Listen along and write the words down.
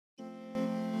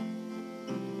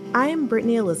I am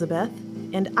Brittany Elizabeth,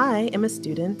 and I am a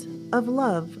student of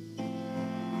love.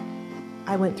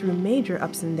 I went through major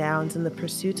ups and downs in the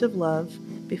pursuit of love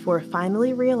before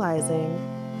finally realizing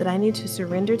that I need to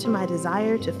surrender to my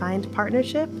desire to find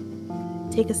partnership,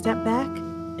 take a step back,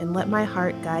 and let my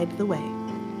heart guide the way.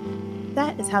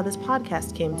 That is how this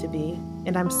podcast came to be,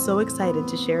 and I'm so excited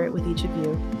to share it with each of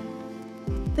you.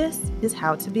 This is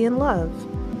How to Be in Love,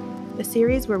 a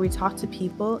series where we talk to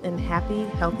people in happy,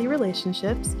 healthy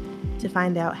relationships to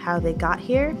find out how they got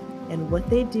here and what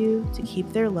they do to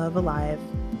keep their love alive.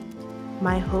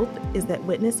 My hope is that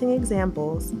witnessing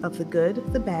examples of the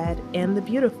good, the bad, and the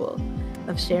beautiful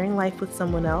of sharing life with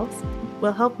someone else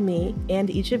will help me and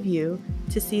each of you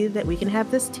to see that we can have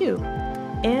this too,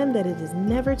 and that it is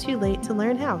never too late to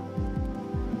learn how.